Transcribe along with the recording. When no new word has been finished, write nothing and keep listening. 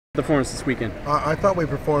Performance this weekend? I thought we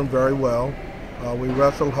performed very well. We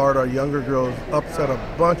wrestled hard. Our younger girls upset a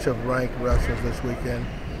bunch of ranked wrestlers this weekend.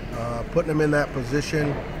 Putting them in that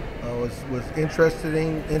position was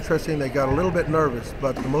interesting. They got a little bit nervous,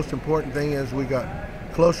 but the most important thing is we got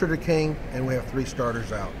closer to King, and we have 3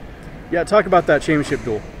 starters out. Yeah, talk about that championship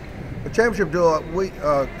duel. The championship duel,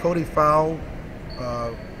 Cody Fowle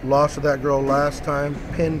lost to that girl last time,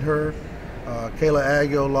 pinned her. Kayla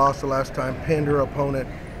Aguil lost the last time, pinned her opponent.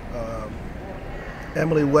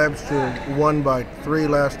 Emily Webster won by 3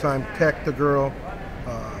 last time, teched the girl.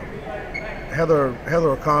 Heather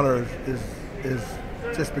O'Connor is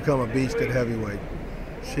just become a beast at heavyweight.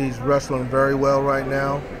 She's wrestling very well right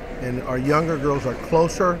now, and our younger girls are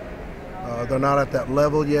closer. They're not at that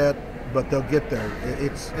level yet, but they'll get there.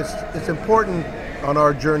 It's important on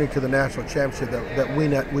our journey to the national championship that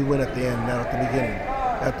we win at the end, not at the beginning.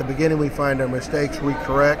 At the beginning, we find our mistakes, we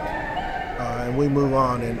correct, and we move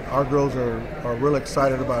on. And our girls are real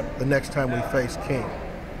excited about the next time we face King.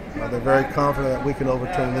 They're very confident that we can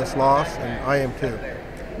overturn this loss, and I am too.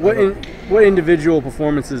 What individual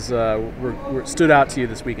performances stood out to you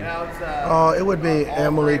this weekend? It would be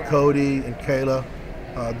Emily, Cody, and Kayla.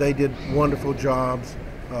 They did wonderful jobs.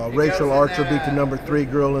 Rachel Archer beat the number 3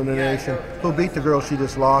 girl in the nation, who beat the girl she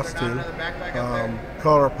just lost to.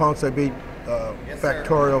 Carla Ponce beat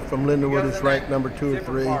Factorial from Lindenwood, who's ranked number 2 or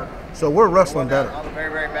 3. So we're wrestling better.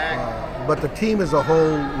 But the team as a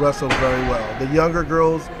whole wrestled very well. The younger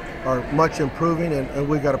girls are much improving, and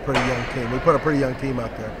we've got a pretty young team. We put a pretty young team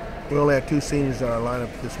out there. We only had 2 seniors in our lineup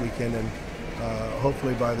this weekend, and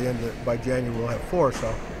hopefully by January we'll have 4.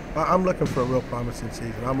 So I'm looking for a real promising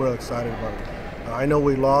season. I'm real excited about it. I know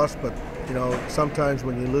we lost, but you know, sometimes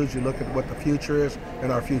when you lose, you look at what the future is,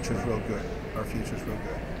 and our future is real good. Our future is real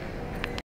good.